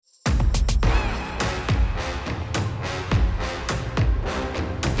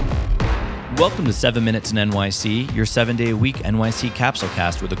Welcome to 7 Minutes in NYC, your 7-day-a-week NYC capsule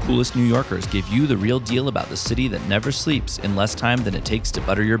cast where the coolest New Yorkers give you the real deal about the city that never sleeps in less time than it takes to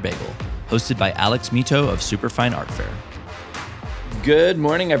butter your bagel. Hosted by Alex Mito of Superfine Art Fair. Good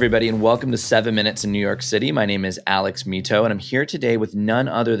morning, everybody, and welcome to 7 Minutes in New York City. My name is Alex Mito, and I'm here today with none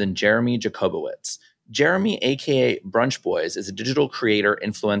other than Jeremy Jacobowitz. Jeremy, aka Brunch Boys, is a digital creator,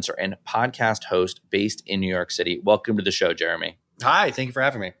 influencer, and podcast host based in New York City. Welcome to the show, Jeremy. Hi, thank you for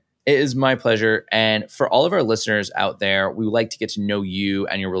having me. It is my pleasure. And for all of our listeners out there, we would like to get to know you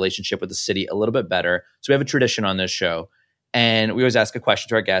and your relationship with the city a little bit better. So we have a tradition on this show, and we always ask a question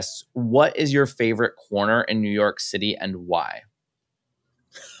to our guests. What is your favorite corner in New York City and why?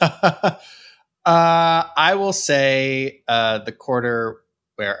 I will say the corner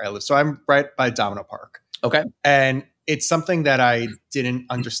where I live. So I'm right by Domino Park. Okay. And it's something that I didn't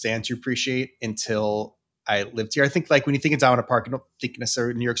understand to appreciate until I lived here. I think like when you think of Domino Park, you don't think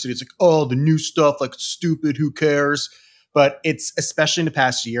necessarily in New York City. It's like, oh, the new stuff, like stupid, who cares? But it's especially in the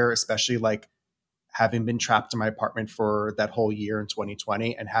past year, especially like having been trapped in my apartment for that whole year in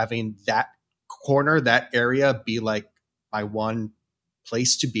 2020 and having that corner, that area be like my one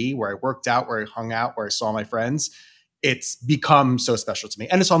place to be where I worked out, where I hung out, where I saw my friends. It's become so special to me.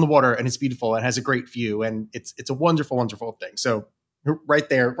 And it's on the water and it's beautiful and has a great view. And it's a wonderful, wonderful thing. So right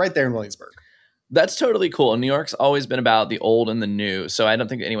there in Williamsburg. That's totally cool. New York's always been about the old and the new. So I don't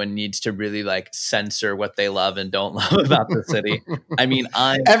think anyone needs to really like censor what they love and don't love about the city. I mean,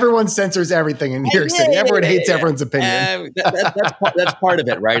 everyone censors everything in New York City. Everyone hates everyone's opinion. That's part of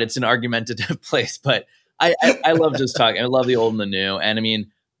it, right? It's an argumentative place, but I love just talking. I love the old and the new. And I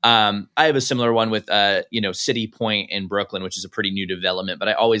mean, I have a similar one with, City Point in Brooklyn, which is a pretty new development, but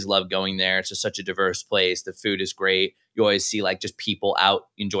I always love going there. It's just such a diverse place. The food is great. You always see like just people out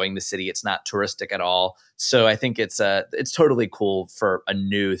enjoying the city. It's not touristic at all. So I think it's totally cool for a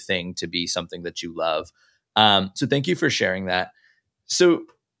new thing to be something that you love. So thank you for sharing that. So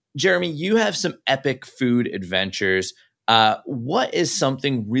Jeremy, you have some epic food adventures. What is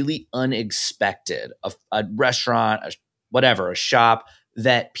something really unexpected, a restaurant, a shop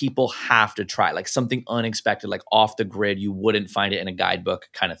that people have to try, like something unexpected, like off the grid, you wouldn't find it in a guidebook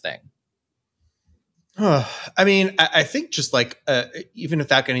kind of thing? I mean, I think just like, even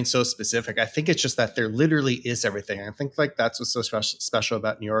without getting so specific, I think it's just that there literally is everything. I think like that's what's so special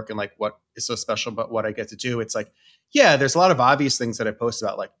about New York and like what is so special about what I get to do. It's like, yeah, there's a lot of obvious things that I post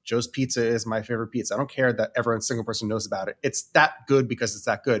about, like Joe's Pizza is my favorite pizza. I don't care that every single person knows about it. It's that good because it's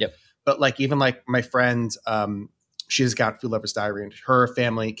that good. Yep. But like, even like my friend, she has got Food Lover's Diary, and her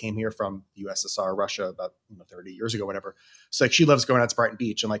family came here from the USSR, Russia, about 30 years ago, whatever. So like she loves going out to Brighton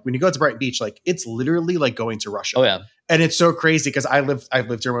Beach, and like when you go to Brighton Beach, like it's literally like going to Russia. Oh yeah, and it's so crazy because I've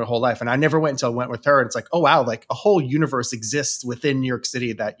lived here my whole life, and I never went until I went with her. And it's like, oh wow, like a whole universe exists within New York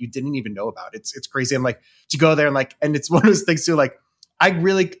City that you didn't even know about. It's crazy, and like to go there and like, and it's one of those things too. Like I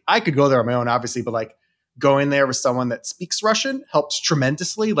could go there on my own, obviously, but like going there with someone that speaks Russian helps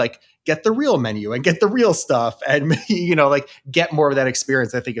tremendously. Like get the real menu and get the real stuff and, like get more of that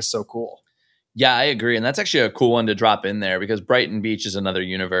experience. I think is so cool. Yeah, I agree. And that's actually a cool one to drop in there because Brighton Beach is another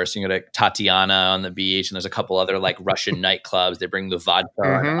universe. You go to Tatiana on the beach, and there's a couple other like Russian nightclubs. They bring the vodka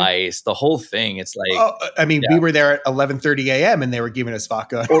on ice, the whole thing. It's like, we were there at 11:30 a.m. and they were giving us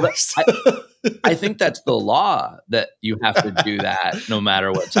vodka. Well, I think that's the law that you have to do that no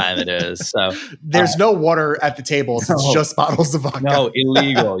matter what time it is. So there's no water at the tables. It's just bottles of vodka. No,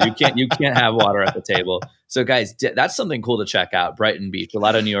 illegal. You can't have water at the table. So guys, that's something cool to check out. Brighton Beach. A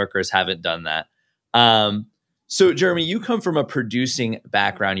lot of New Yorkers haven't done that. So Jeremy, you come from a producing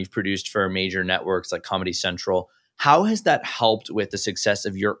background. You've produced for major networks like Comedy Central. How has that helped with the success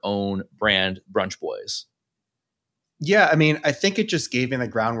of your own brand, Brunch Boys? Yeah, I mean, I think it just gave me the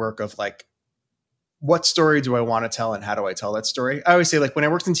groundwork of like, what story do I want to tell and how do I tell that story? I always say like when I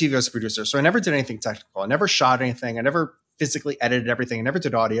worked in TV as a producer, so I never did anything technical. I never shot anything. I never physically edited everything. I never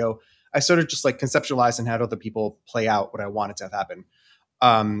did audio. I sort of just like conceptualized and had other people play out what I wanted to have happen.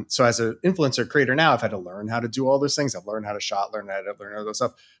 So as an influencer creator now, I've had to learn how to do all those things. I've learned how to learn all those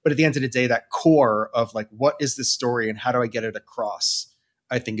stuff. But at the end of the day, that core of like, what is this story and how do I get it across?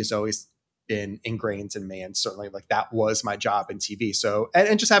 I think has always been ingrained in me. And certainly like that was my job in TV. So,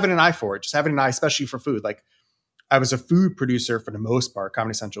 and just having an eye for it, just having an eye, especially for food. Like I was a food producer for the most part.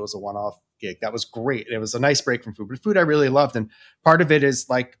 Comedy Central was a one-off gig. That was great. It was a nice break from food, but food I really loved. And part of it is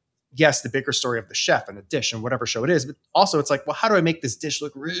like, yes, the bigger story of the chef and the dish and whatever show it is, but also it's like, well, how do I make this dish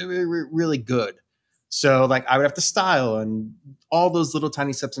look really, really, really good? So like I would have to style and all those little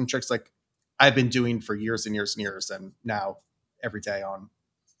tiny tips and tricks like I've been doing for years and years and years. And now every day on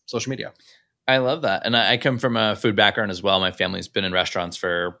social media. I love that. And I come from a food background as well. My family's been in restaurants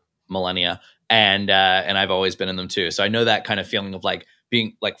for millennia. And I've always been in them too. So I know that kind of feeling of like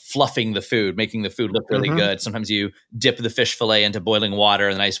being like fluffing the food, making the food look really good. Sometimes you dip the fish fillet into boiling water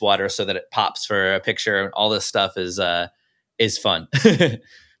and ice water so that it pops for a picture. All this stuff is fun.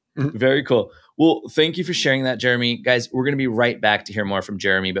 Very cool. Well, thank you for sharing that, Jeremy. Guys, we're going to be right back to hear more from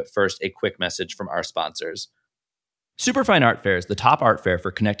Jeremy, but first, a quick message from our sponsors. Superfine Art Fair is the top art fair for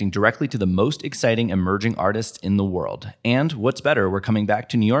connecting directly to the most exciting emerging artists in the world. And what's better, we're coming back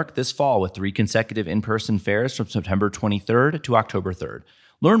to New York this fall with 3 consecutive in-person fairs from September 23rd to October 3rd.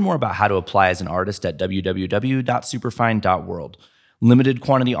 Learn more about how to apply as an artist at www.superfine.world. Limited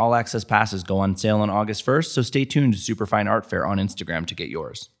quantity all-access passes go on sale on August 1st, so stay tuned to Superfine Art Fair on Instagram to get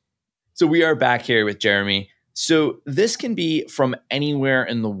yours. So we are back here with Jeremy. So this can be from anywhere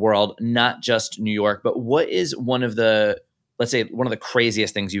in the world, not just New York, but what is one of the, let's say, one of the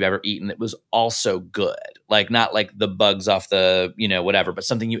craziest things you've ever eaten that was also good? Like not like the bugs off the, whatever, but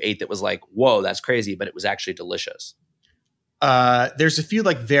something you ate that was like, whoa, that's crazy, but it was actually delicious. There's a few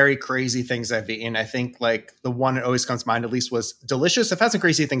like very crazy things I've eaten. I think like the one that always comes to mind at least was delicious. I've had some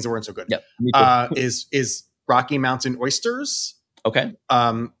crazy things that weren't so good. Yep, is Rocky Mountain oysters. Okay.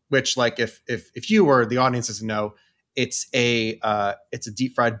 Which like if you or the audience doesn't know, it's a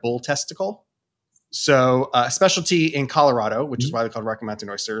deep fried bull testicle. So a specialty in Colorado, which is why they're called Rocky Mountain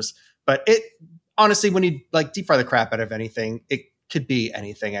oysters. But it honestly, when you like deep fry the crap out of anything, it could be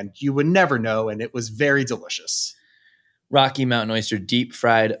anything, and you would never know. And it was very delicious. Rocky Mountain oyster deep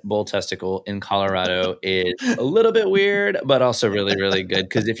fried bull testicle in Colorado is a little bit weird, but also really, really good.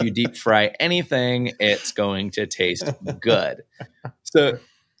 Because if you deep fry anything, it's going to taste good. So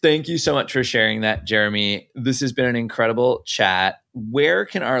thank you so much for sharing that, Jeremy. This has been an incredible chat. Where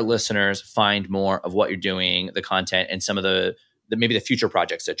can our listeners find more of what you're doing, the content, and some of the maybe the future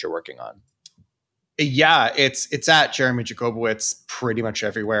projects that you're working on? Yeah, it's at Jeremy Jacobowitz pretty much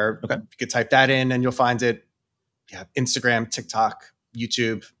everywhere. Okay. You could type that in and you'll find it. Yeah, Instagram, TikTok,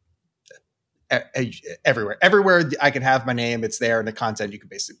 YouTube, everywhere. Everywhere I can have my name, it's there, and the content you can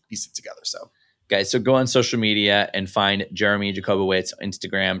basically piece it together. So, guys, so go on social media and find Jeremy Jacobowitz,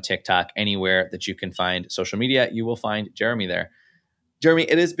 Instagram, TikTok, anywhere that you can find social media, you will find Jeremy there. Jeremy,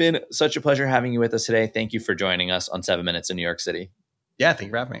 it has been such a pleasure having you with us today. Thank you for joining us on 7 Minutes in New York City. Yeah, thank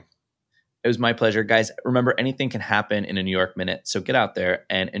you for having me. It was my pleasure. Guys, remember, anything can happen in a New York minute, so get out there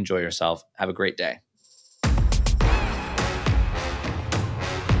and enjoy yourself. Have a great day.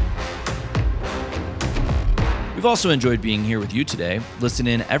 We've also enjoyed being here with you today. Listen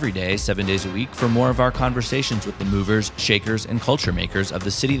in every day, 7 days a week, for more of our conversations with the movers, shakers, and culture makers of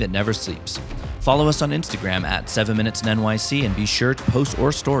the city that never sleeps. Follow us on Instagram at 7minutesNYC and be sure to post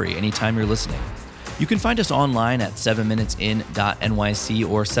or story anytime you're listening. You can find us online at 7minutesin.nyc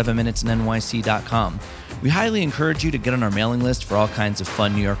or 7minutesnyc.com. We highly encourage you to get on our mailing list for all kinds of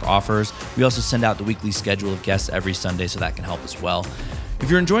fun New York offers. We also send out the weekly schedule of guests every Sunday, so that can help as well. If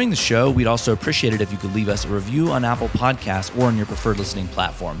you're enjoying the show, we'd also appreciate it if you could leave us a review on Apple Podcasts or on your preferred listening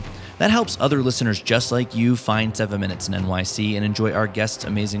platform. That helps other listeners just like you find 7 Minutes in NYC and enjoy our guests'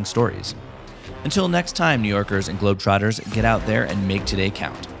 amazing stories. Until next time, New Yorkers and Globetrotters, get out there and make today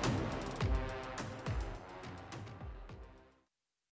count.